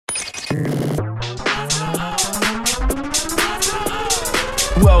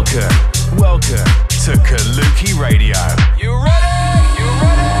Welcome to Kaluki Radio. You ready? You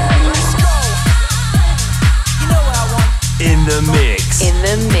ready? Let's go. You know what I want. In the mix. In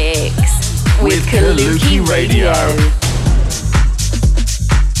the mix with Kaluki Radio.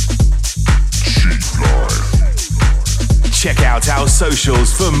 Check out our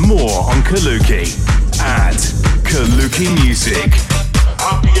socials for more on Kaluki at Kaluki Music.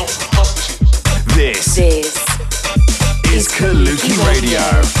 This is Kaluki Radio.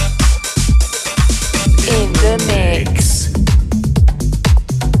 In the mix.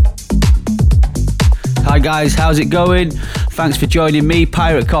 Hi guys, how's it going? Thanks for joining me,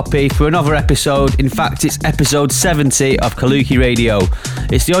 Pirate Copy, for another episode. In fact, it's episode 70 of Kaluki Radio.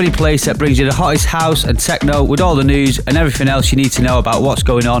 It's the only place that brings you the hottest house and techno with all the news and everything else you need to know about what's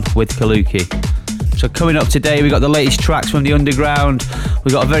going on with Kaluki. So coming up today, we got the latest tracks from the underground.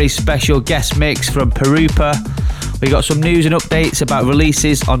 We got a very special guest mix from Perupa. We got some news and updates about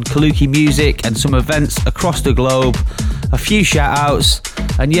releases on Kaluki Music and some events across the globe. A few shout outs,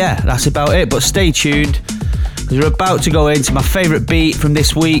 and yeah, that's about it. But stay tuned, because we're about to go into my favourite beat from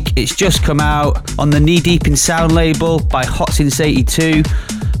this week. It's just come out on the Knee Deep in Sound label by Hot Since 82,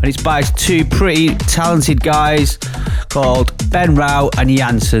 and it's by two pretty talented guys called Ben Rao and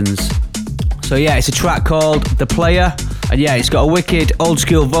Janssens. So yeah, it's a track called The Player, and yeah, it's got a wicked old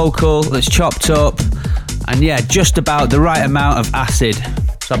school vocal that's chopped up, and yeah, just about the right amount of acid.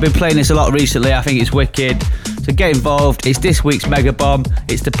 So I've been playing this a lot recently, I think it's wicked. So get involved, it's this week's Mega Bomb.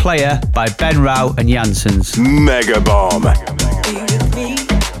 It's The Player by Ben Rao and Janssens. Mega Bomb.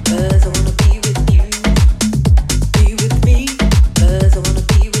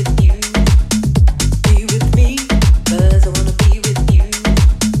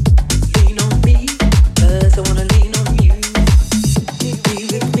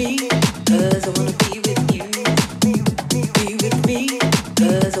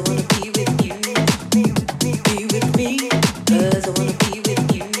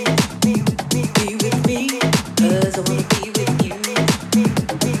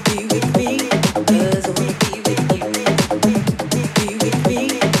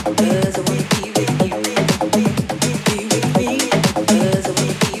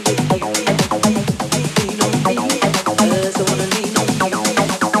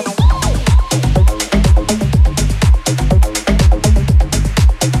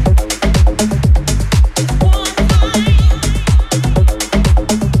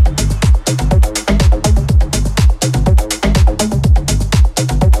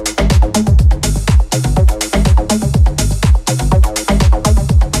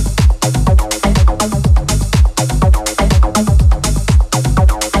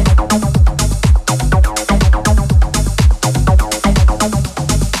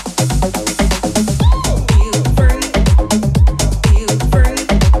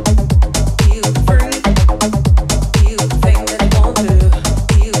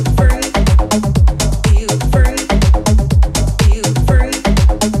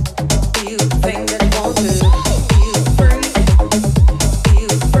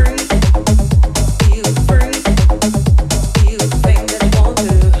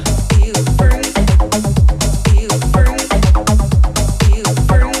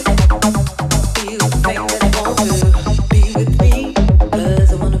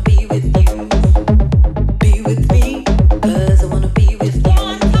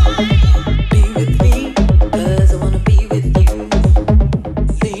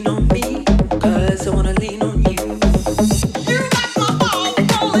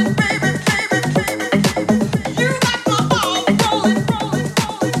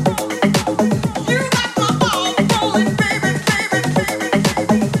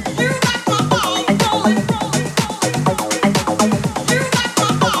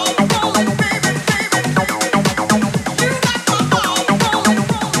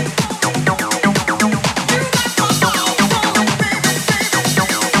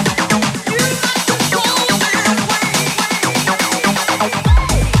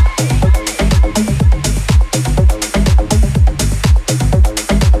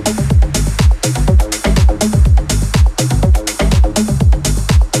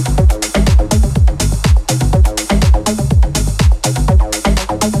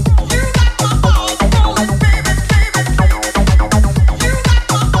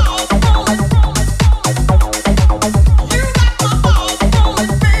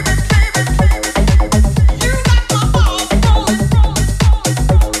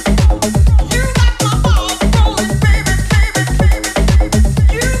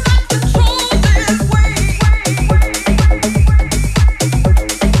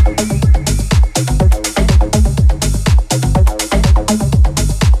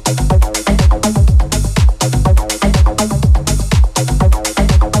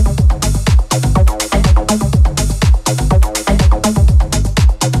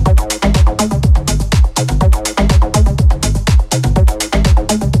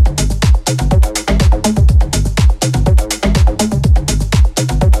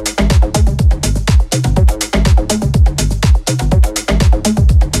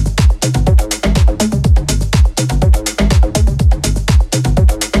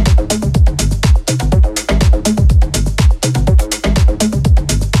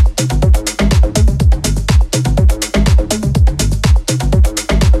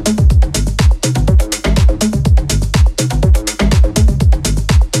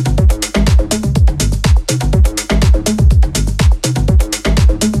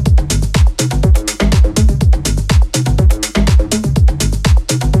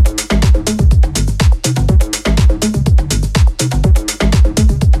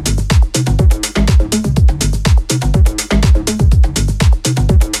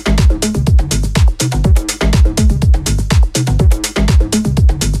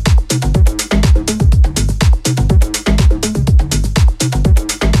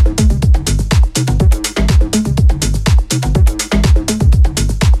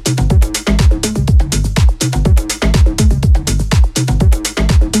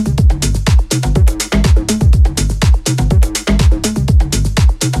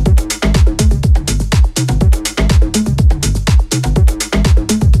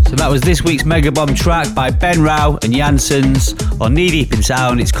 was this week's Mega Bomb track by Ben Rao and Janssens on Knee Deep in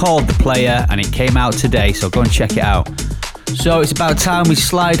Sound. It's called The Player and it came out today, so go and check it out. So it's about time we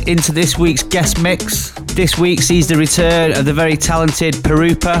slide into this week's guest mix. This week sees the return of the very talented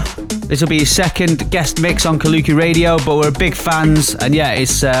Pirupa. This will be his second guest mix on Kaluki Radio, but we're big fans, and yeah,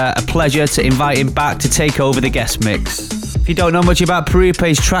 it's a pleasure to invite him back to take over the guest mix. If you don't know much about Pirupa,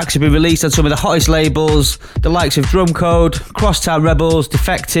 his tracks have been released on some of the hottest labels, the likes of Drum Code, Crosstown Rebels,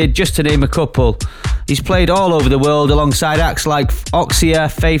 Defected, just to name a couple. He's played all over the world alongside acts like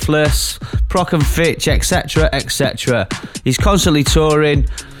Oxia, Faithless, Proc and Fitch, etc, etc. He's constantly touring.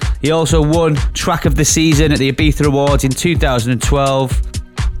 He also won Track of the Season at the Ibiza Awards in 2012.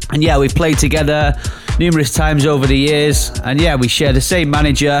 And yeah, we've played together numerous times over the years. And yeah, we share the same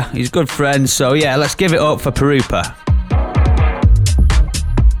manager. He's good friends. So yeah, let's give it up for Pirupa.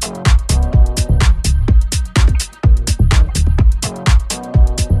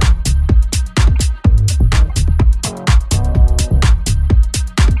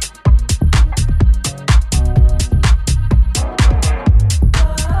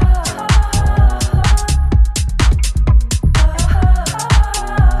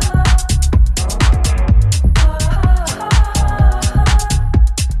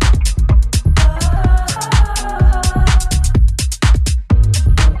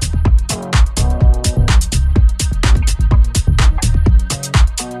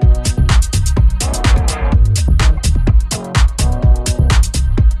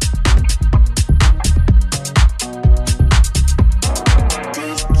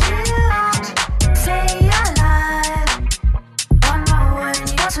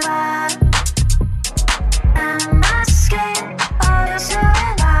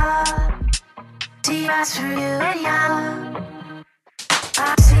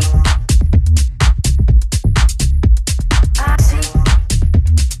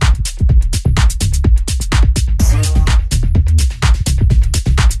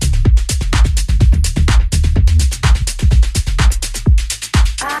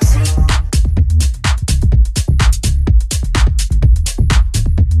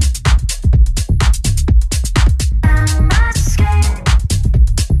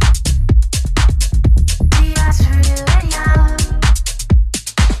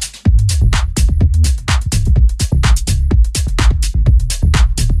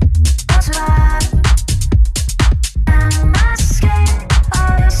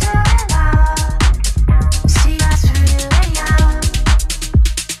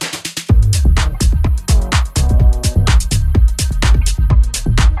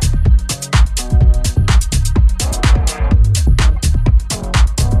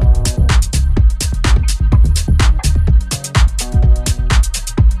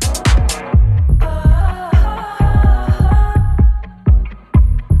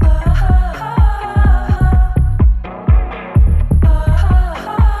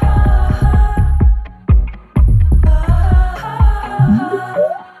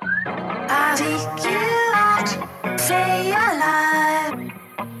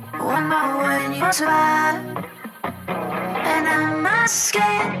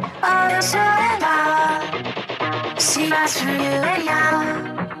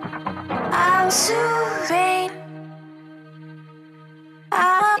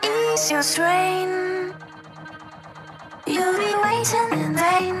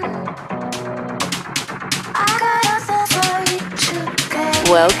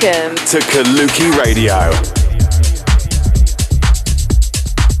 Welcome to Kaluki Radio.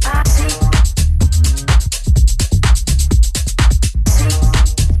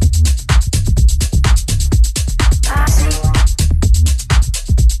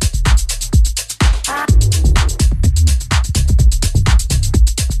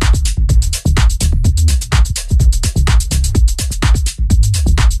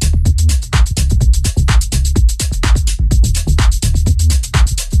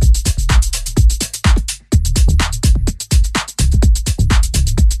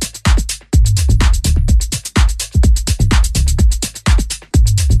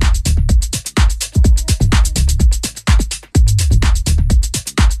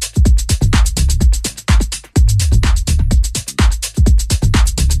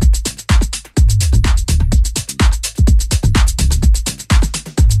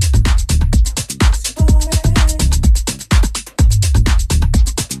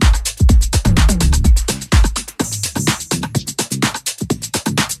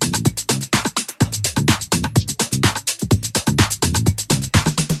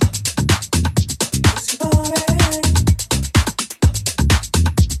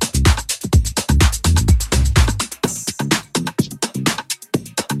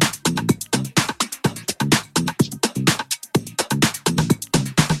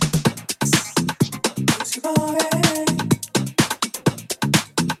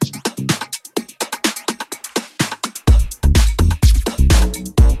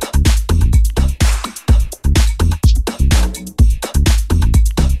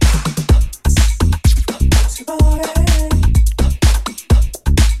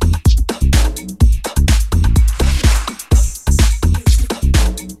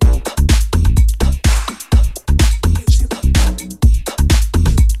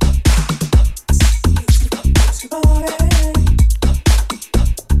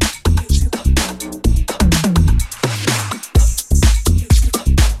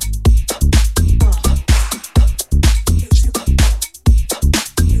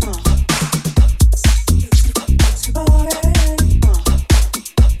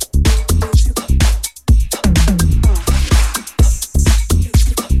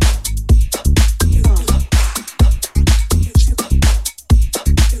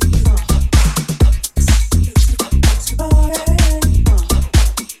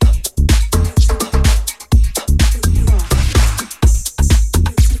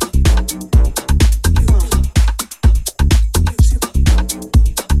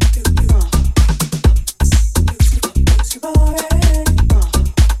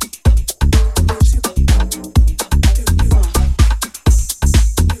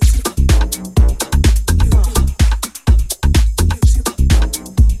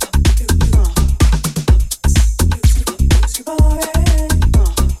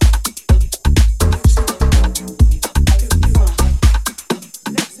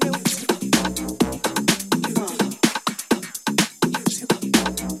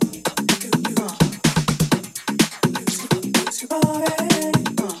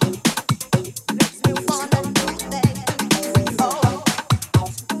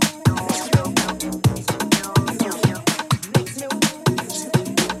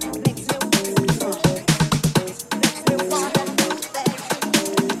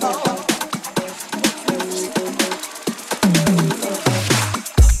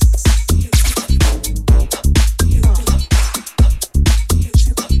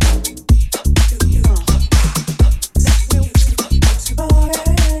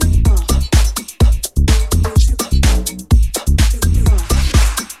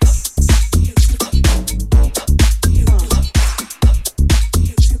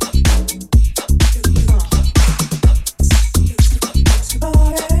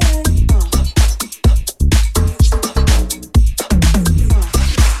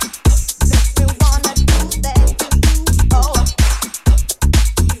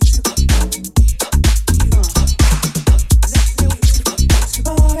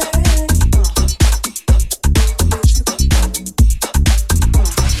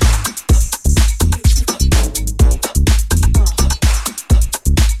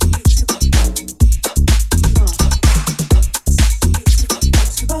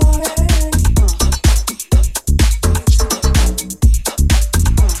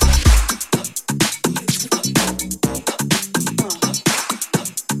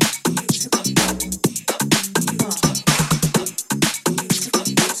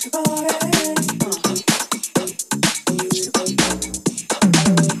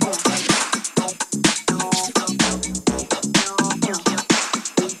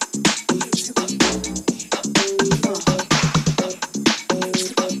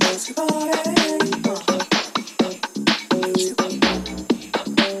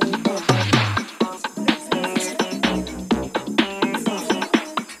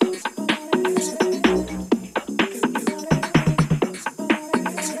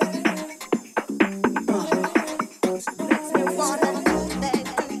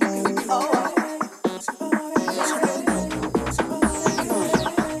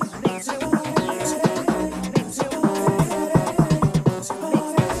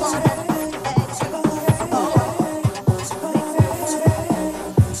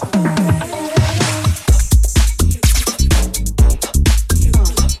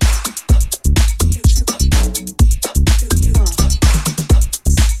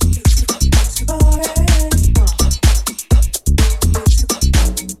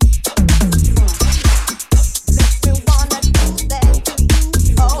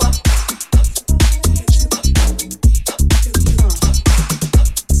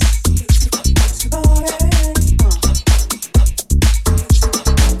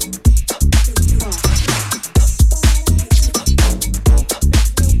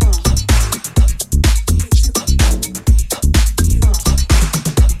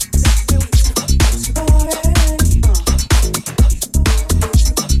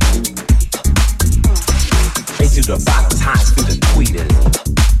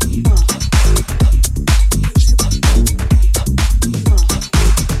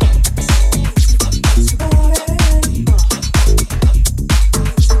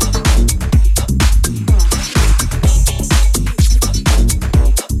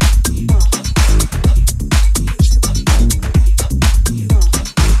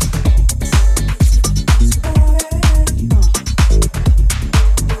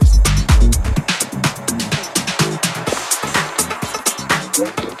 Way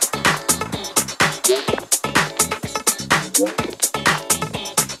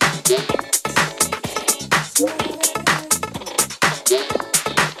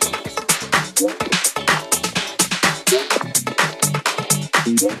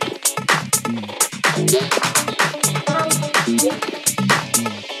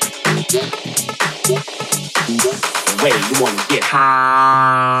you wanna get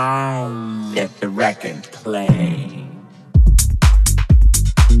high, let the record play.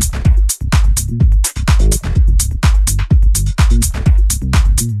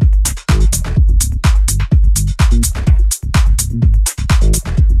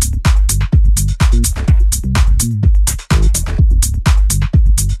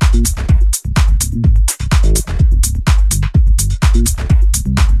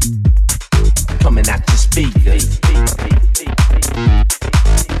 Coming at your speakers.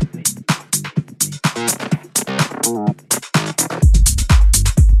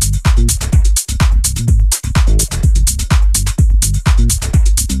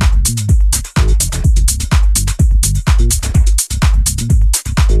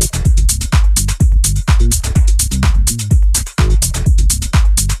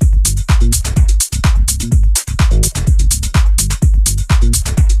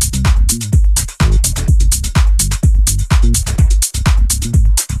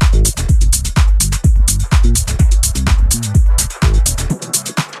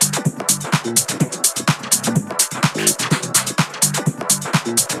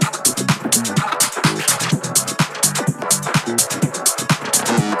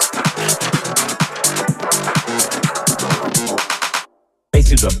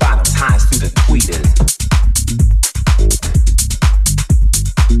 To the bottom, highs through the tweeters.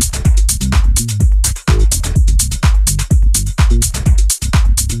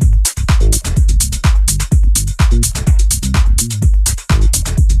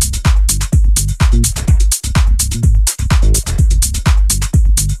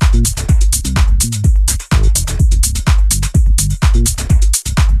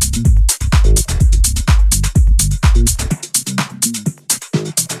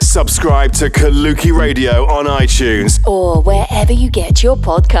 Subscribe to Kaluki Radio on iTunes or wherever you get your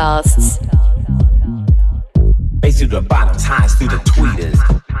podcasts. Bass to the bottom, highs through the tweeters.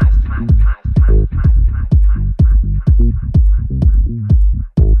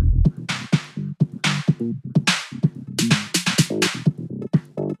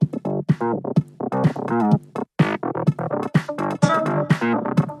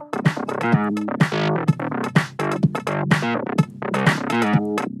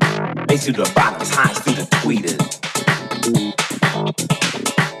 Bass to the bottom, highs through the tweeters.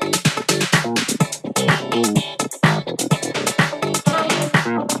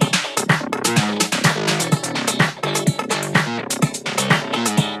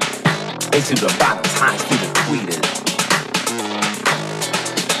 Bass to the bottom, highs through the tweeters.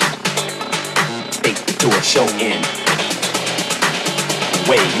 Bass to a show in.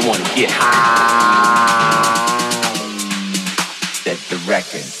 Way you wanna get high. Let the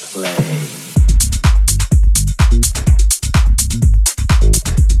record play.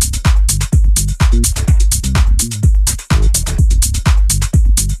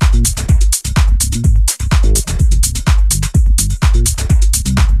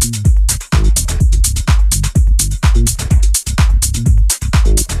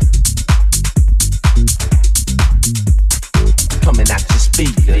 Coming at your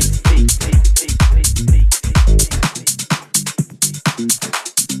speakers.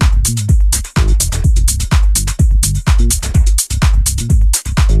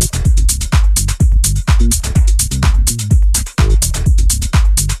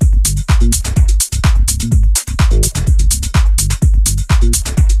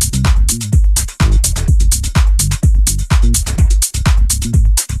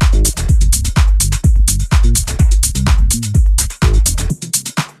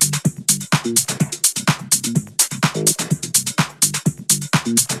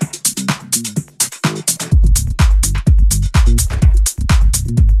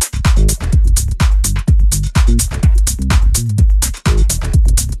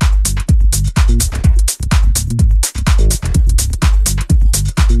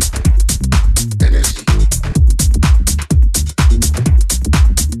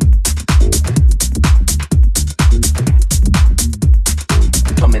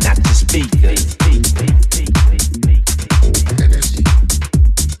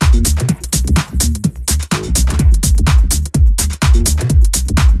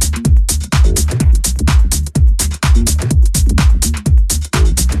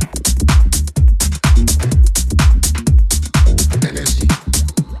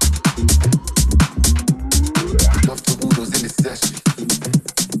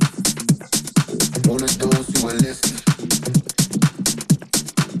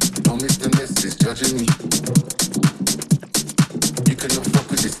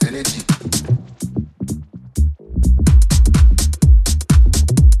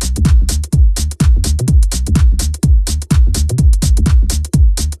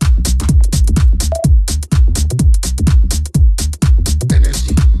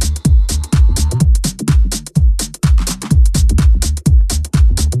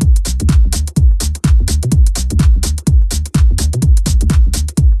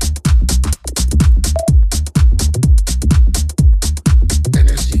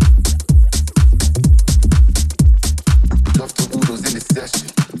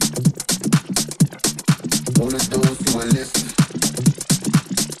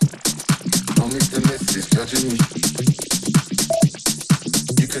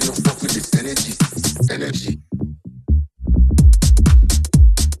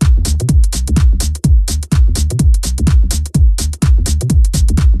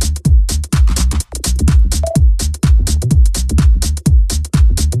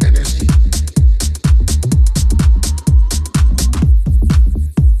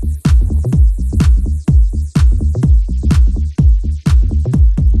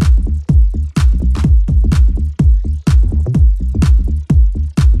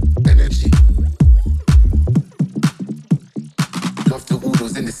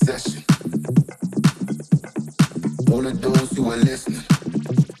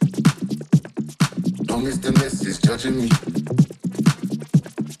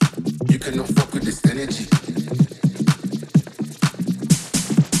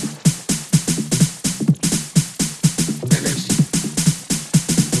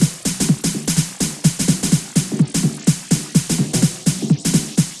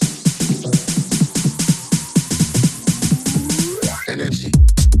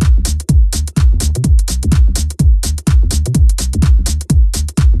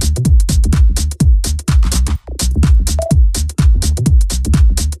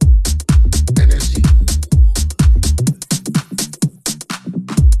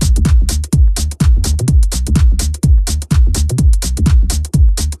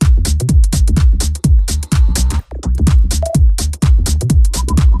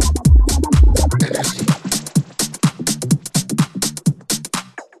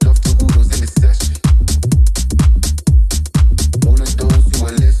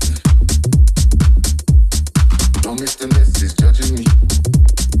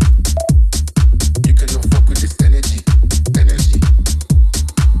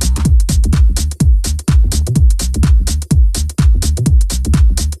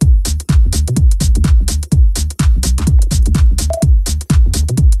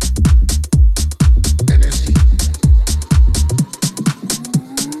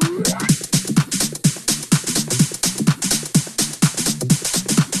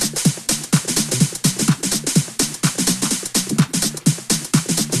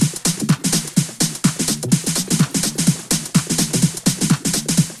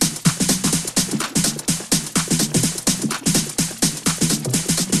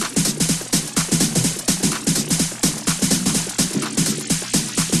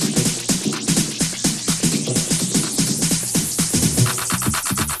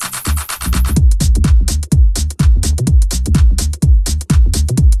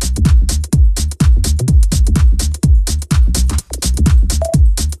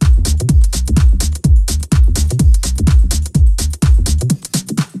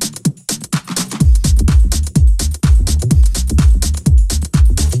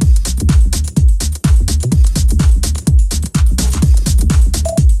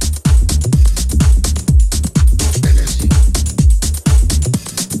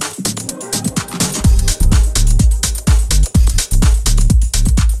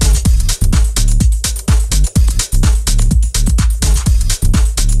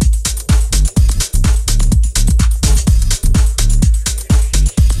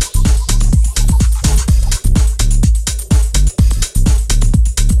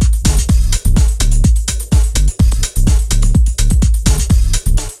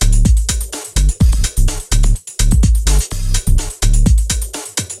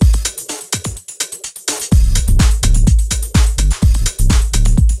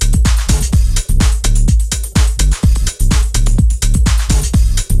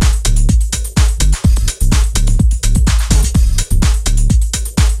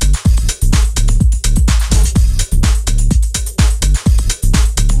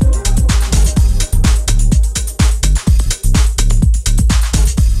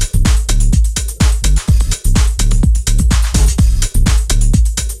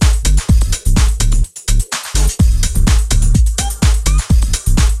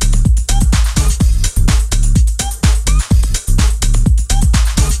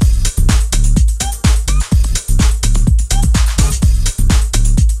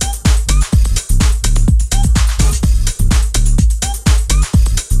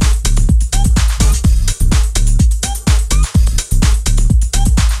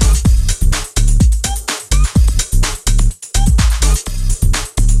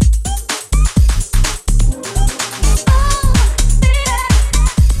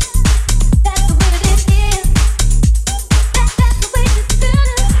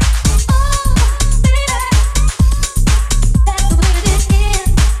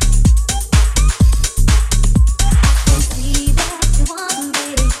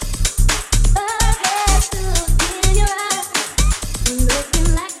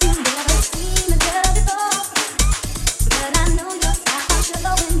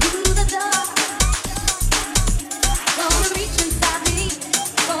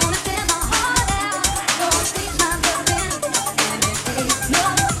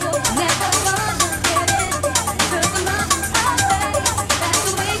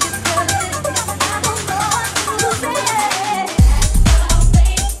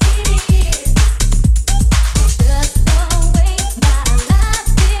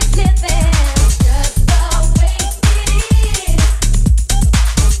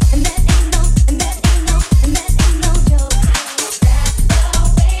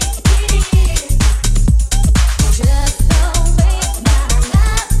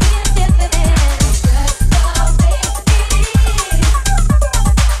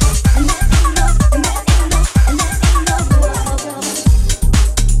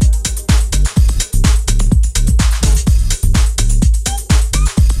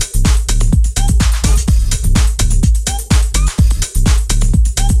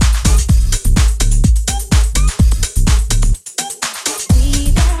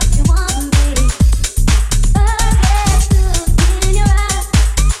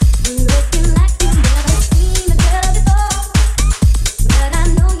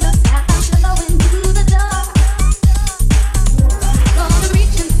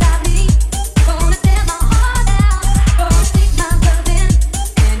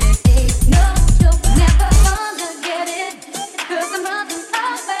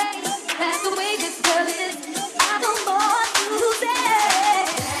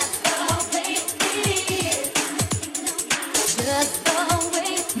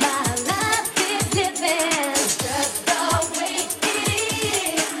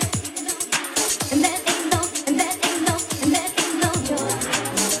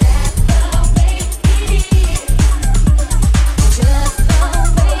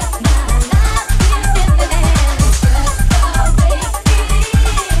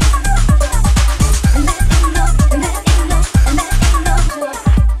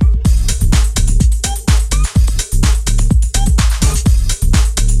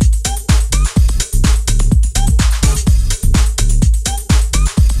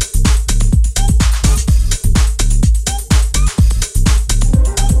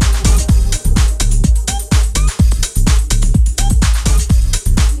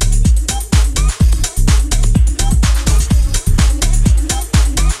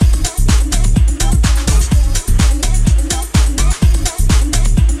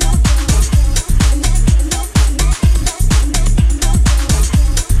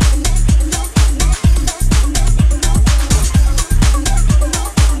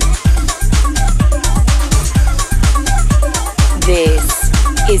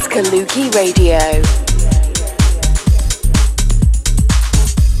 Kaluki Radio.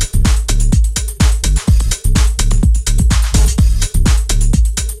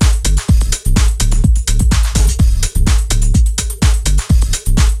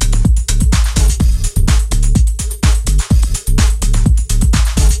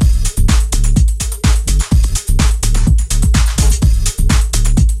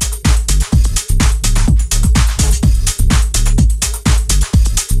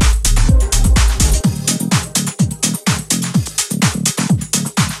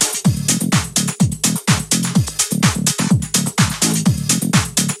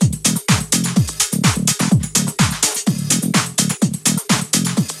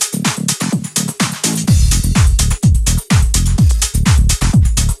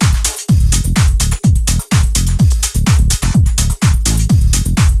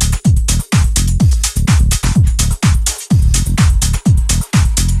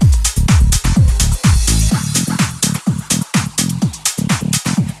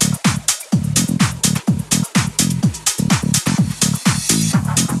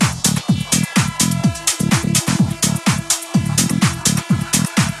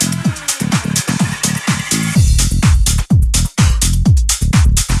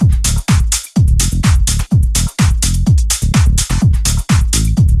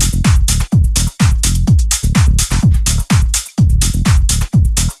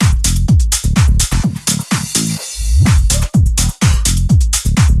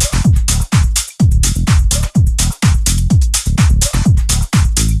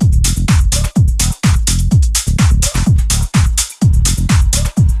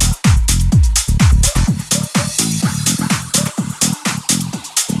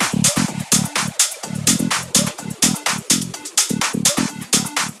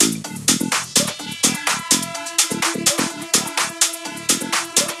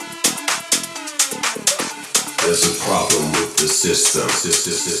 There's a problem with the system.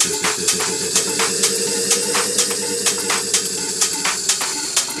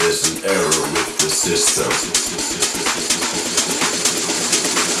 There's an error with the system.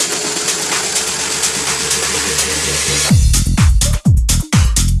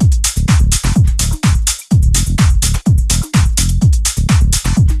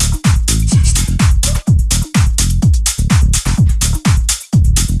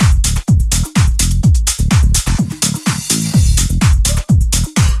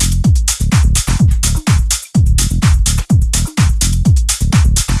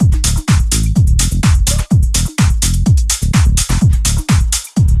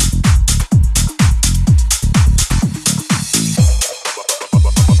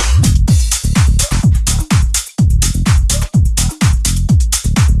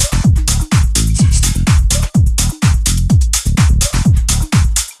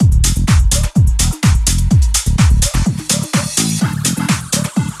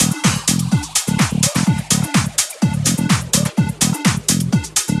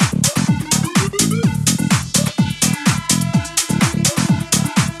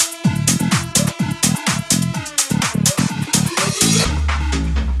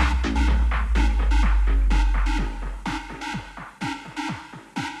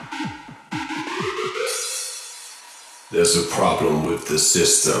 There's a problem with the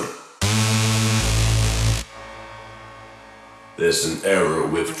system. There's an error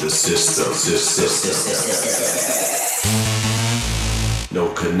with the system.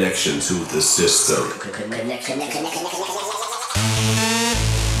 No connection to the system.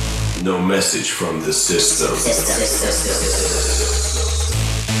 No message from the system.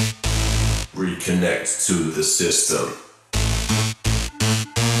 Reconnect to the system.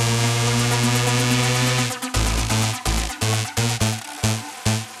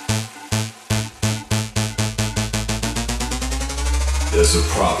 There's a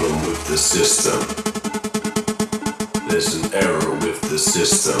problem with the system. There's an error with the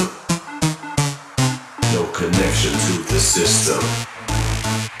system. No connection to the system.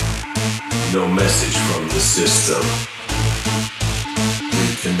 No message from the system.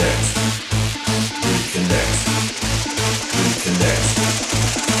 Reconnect. Reconnect. Reconnect.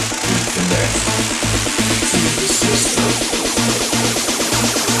 Reconnect to the system.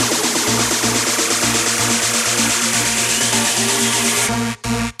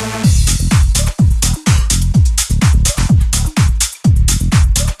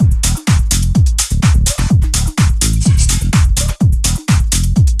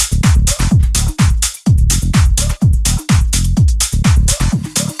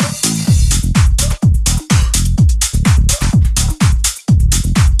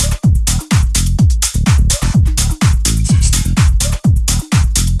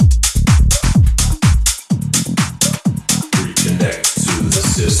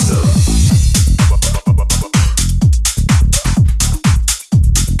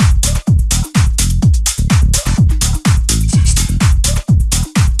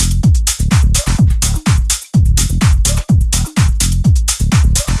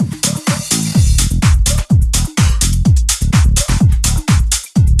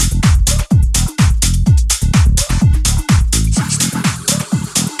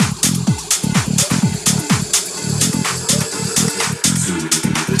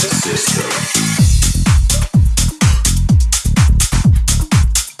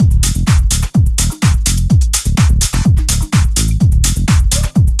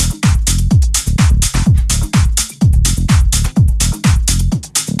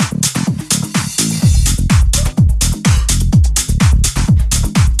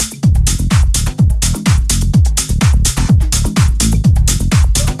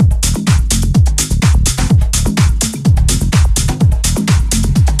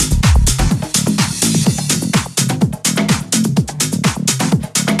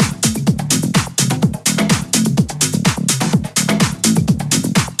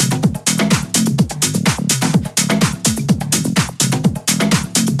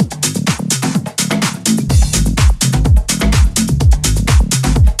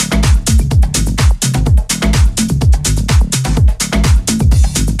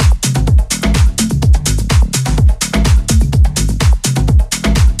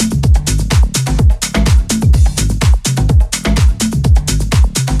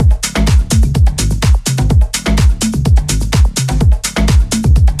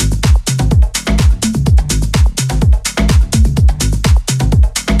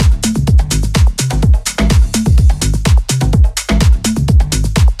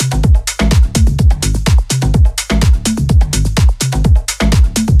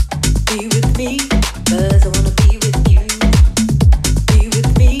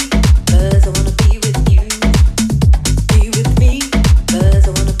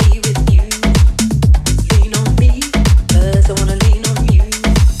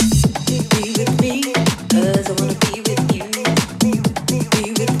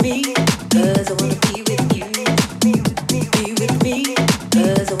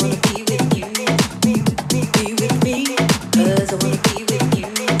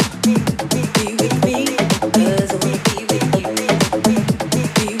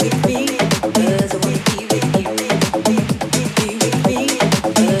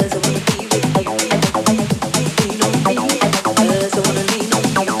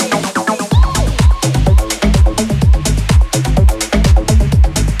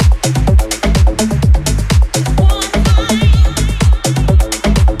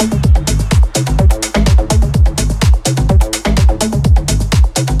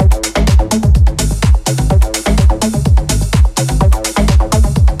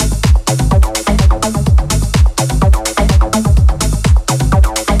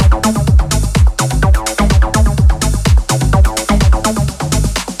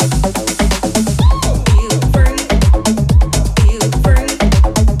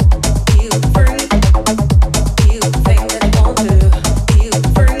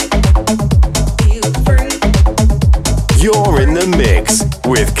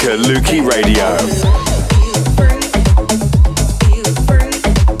 Kaluki Radio.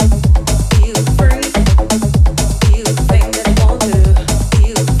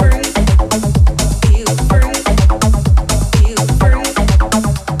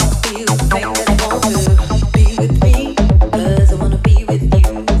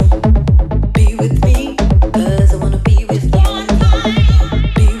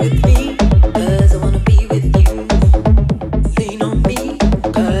 Lean on me,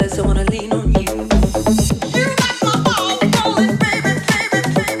 'cause I wanna lean on you.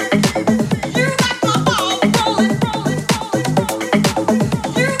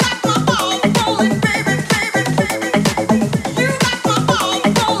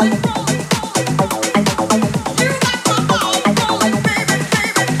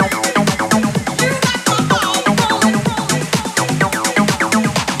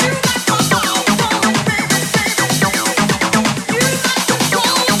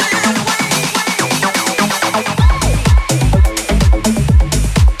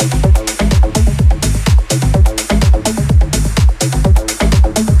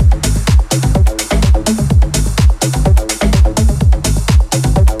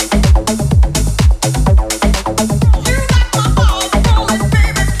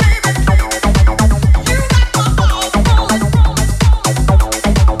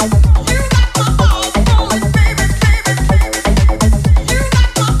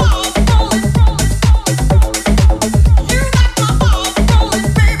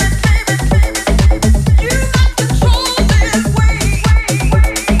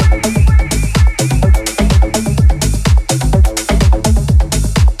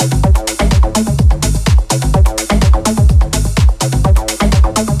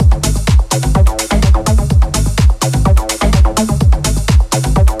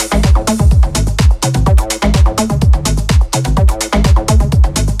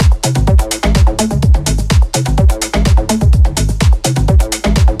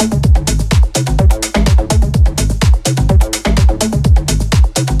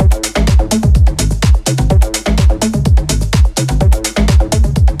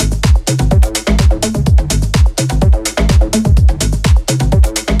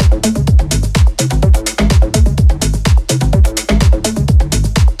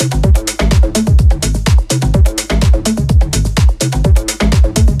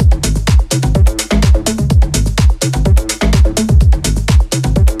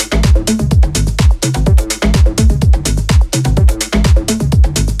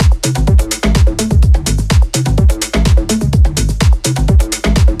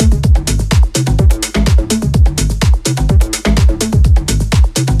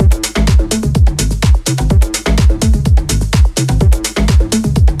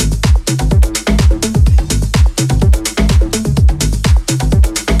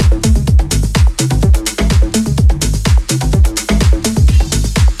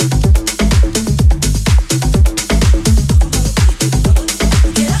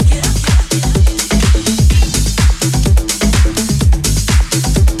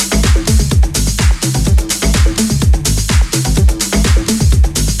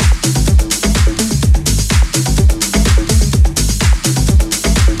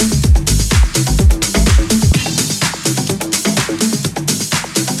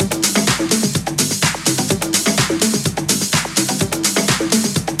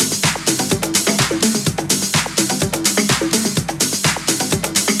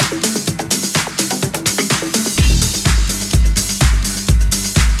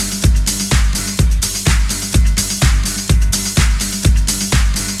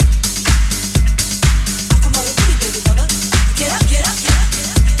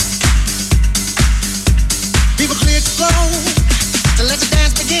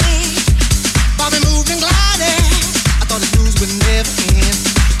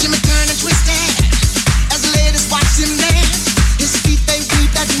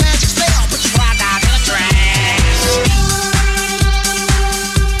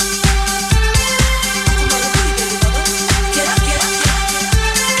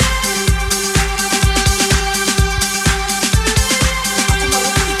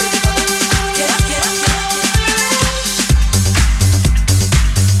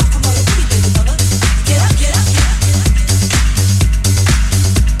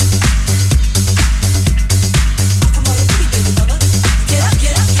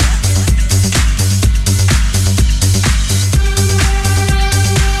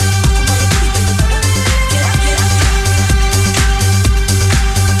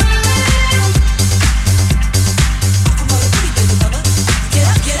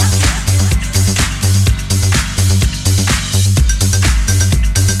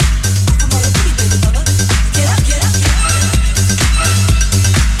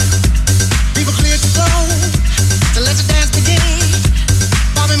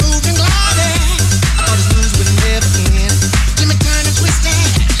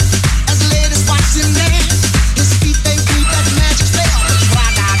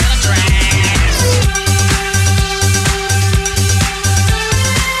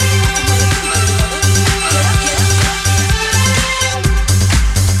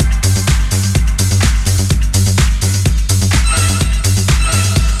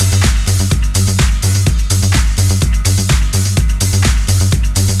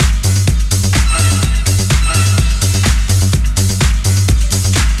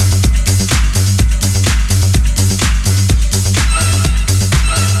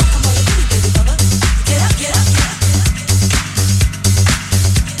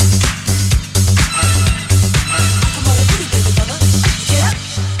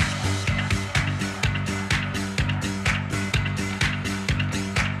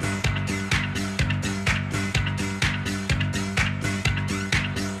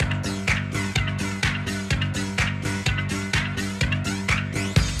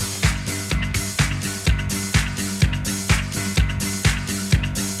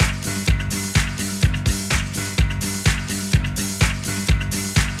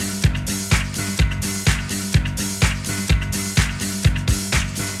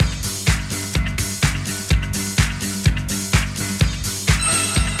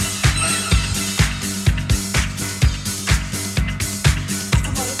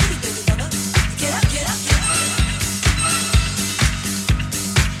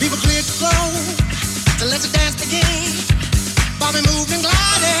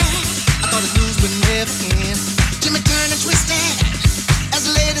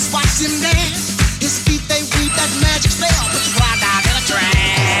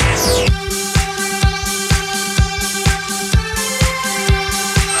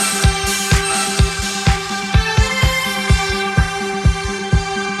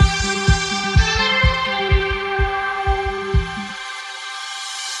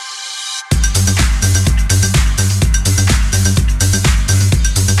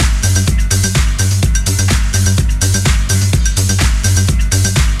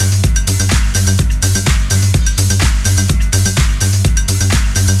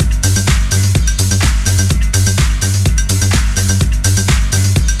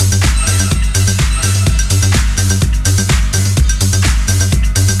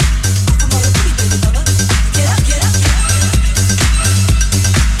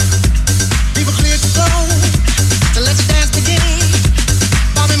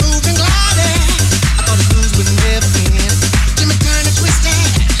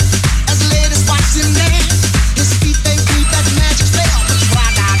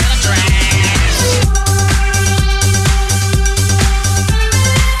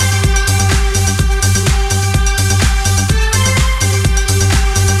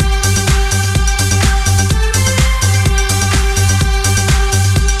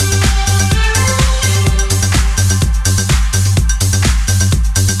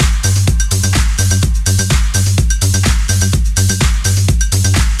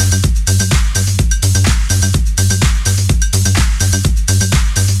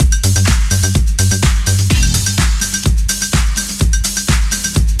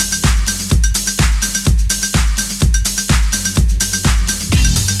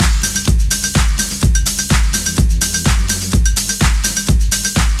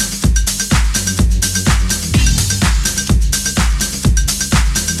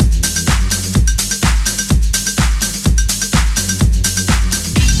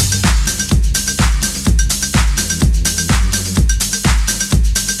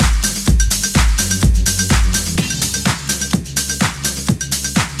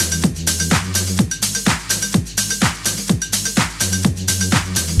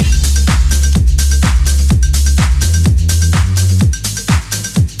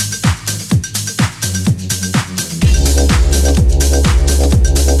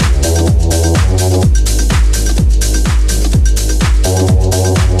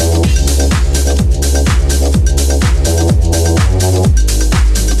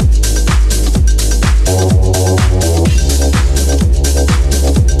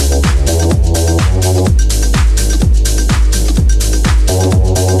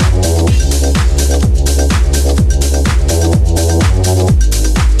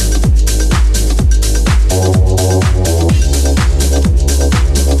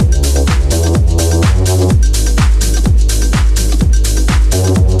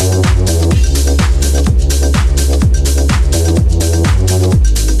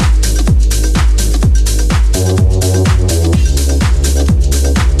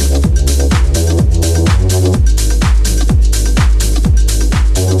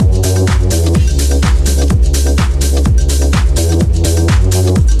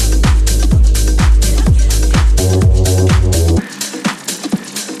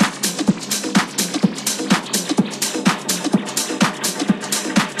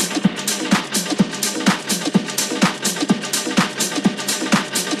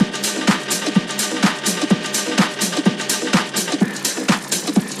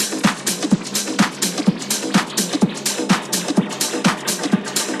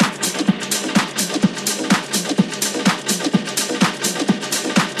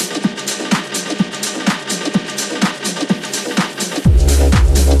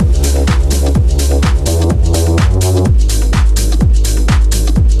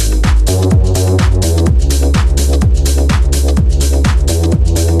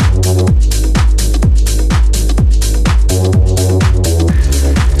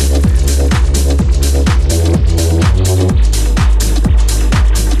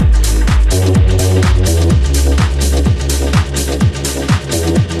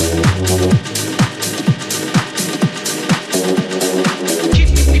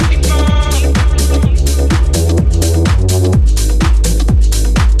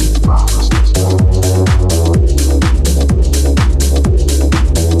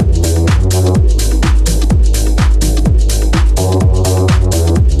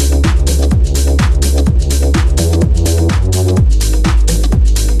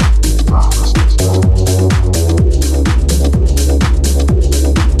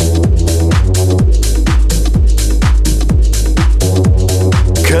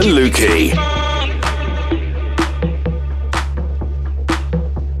 Kaluki.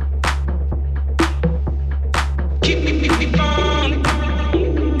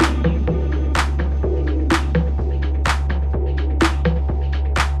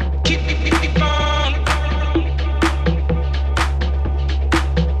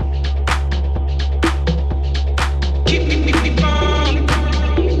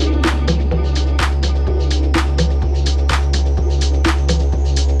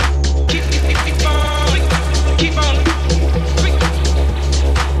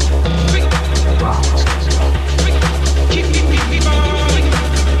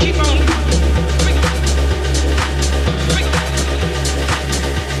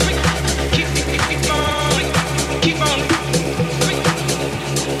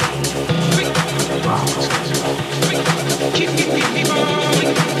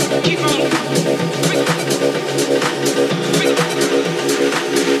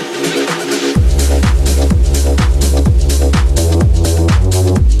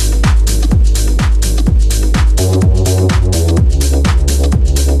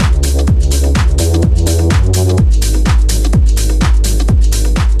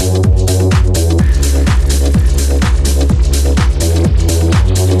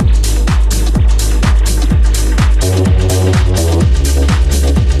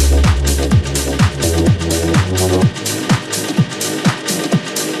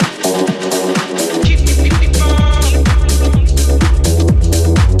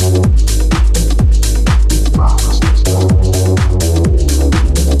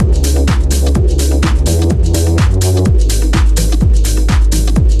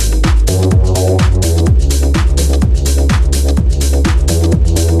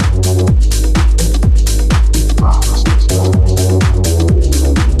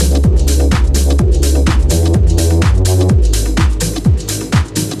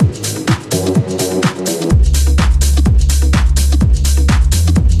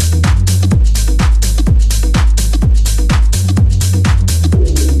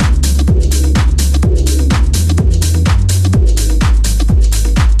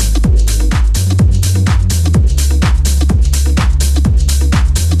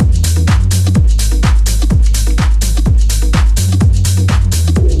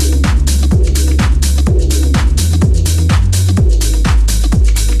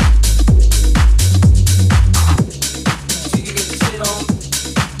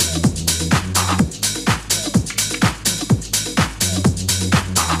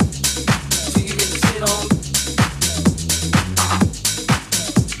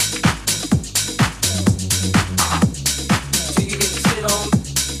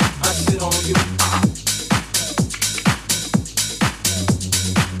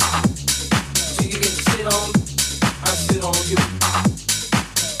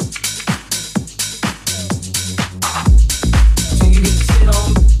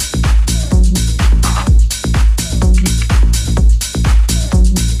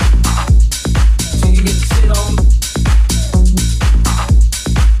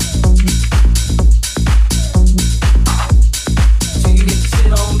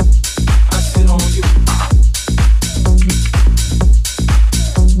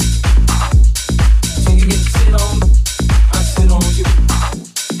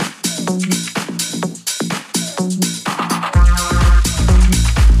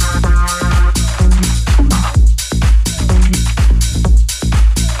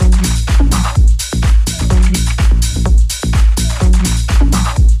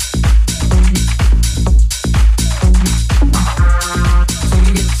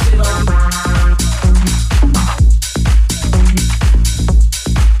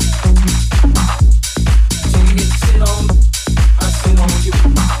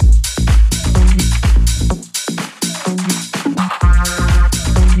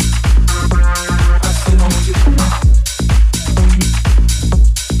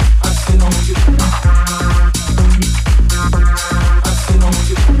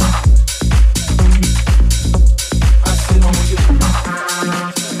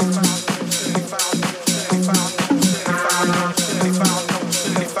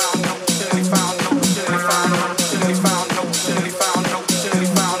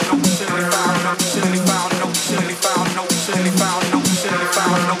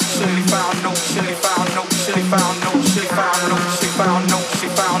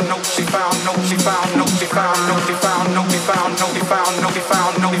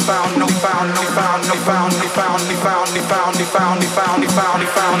 found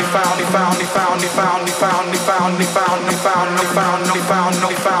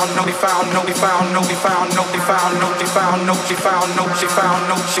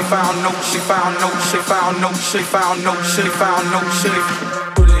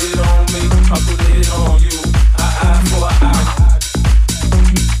Put it on me, I put it on you. Eye for eye.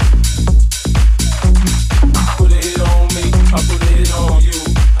 Put it on me, I put it on you.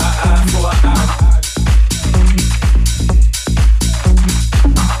 Eye for eye.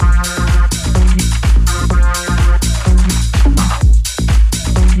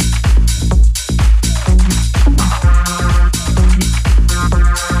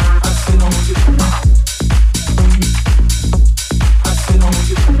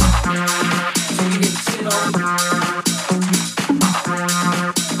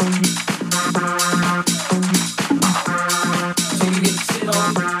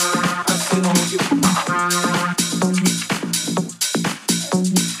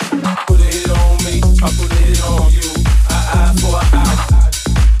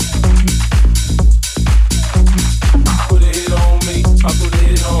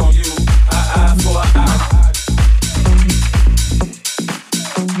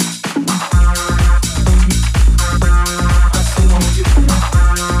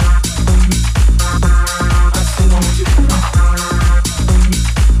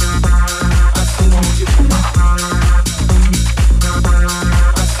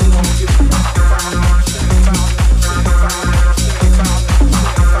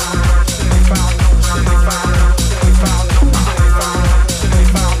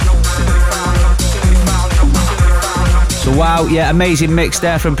 Wow, yeah, amazing mix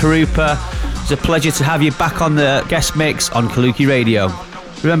there from Perupa. It's a pleasure to have you back on the guest mix on Kaluki Radio.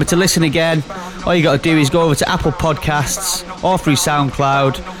 Remember to listen again. All you got to do is go over to Apple Podcasts or through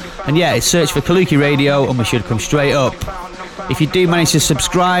SoundCloud, and yeah, search for Kaluki Radio and we should come straight up. If you do manage to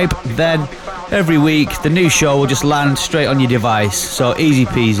subscribe, then every week the new show will just land straight on your device, so easy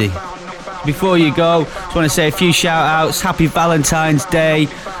peasy. Before you go, just want to say a few shout outs. Happy Valentine's Day.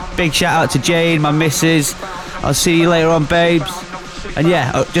 Big shout out to Jane, my missus. I'll see you later on, babes. And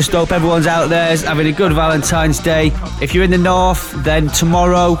yeah, just hope everyone's out there is having a good Valentine's Day. If you're in the north, then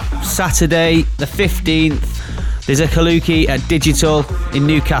tomorrow, Saturday the 15th, there's a Kaluki at Digital in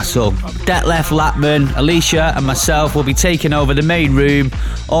Newcastle. Detlef, Lapman, Alicia and myself will be taking over the main room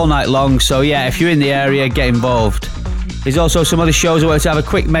all night long. So yeah, if you're in the area, get involved. There's also some other shows I wanted to have a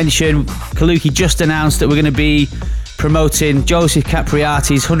quick mention. Kaluki just announced that we're going to be promoting Joseph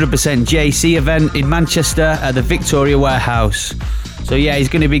Capriati's 100% JC event in Manchester at the Victoria Warehouse. So yeah, he's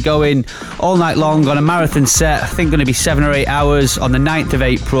going to be going all night long on a marathon set. I think going to be 7 or 8 hours on the 9th of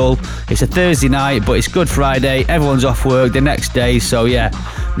April. It's a Thursday night, but it's Good Friday. Everyone's off work the next day, so yeah,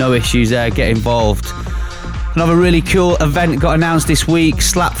 no issues there. Get involved. Another really cool event got announced this week.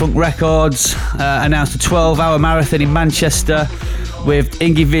 Slapfunk Records announced a 12-hour marathon in Manchester with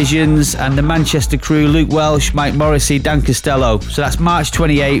Ingy Visions and the Manchester crew, Luke Welsh, Mike Morrissey, Dan Costello. So that's March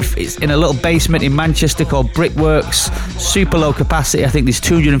 28th. It's in a little basement in Manchester called Brickworks. Super low capacity. I think there's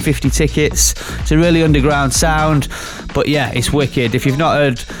 250 tickets. It's a really underground sound. But yeah, it's wicked. If you've not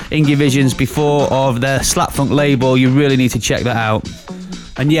heard Ingy Visions before or their Slapfunk label, you really need to check that out.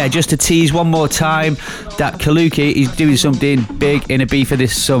 And yeah, just to tease one more time that Kaluki is doing something big in Ibiza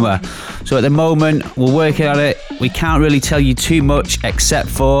this summer. So at the moment, we're working on it. We can't really tell you too much except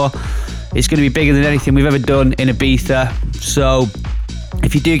for it's going to be bigger than anything we've ever done in Ibiza. So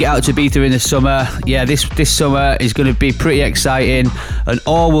if you do get out to Ibiza in the summer, yeah, this summer is going to be pretty exciting and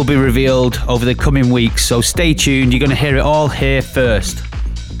all will be revealed over the coming weeks. So stay tuned. You're going to hear it all here first.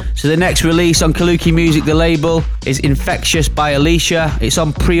 So the next release on Kaluki Music, the label, is Infectious by Alicia. It's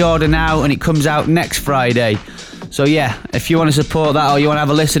on pre-order now and it comes out next Friday. So yeah, if you want to support that or you want to have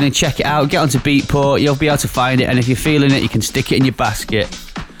a listen and check it out, get onto Beatport, you'll be able to find it, and if you're feeling it, you can stick it in your basket.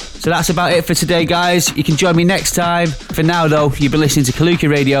 So that's about it for today, guys. You can join me next time. For now though, you've been listening to Kaluki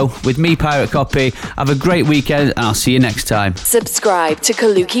Radio with me, Pirate Copy. Have a great weekend and I'll see you next time. Subscribe to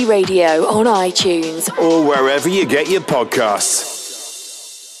Kaluki Radio on iTunes or wherever you get your podcasts.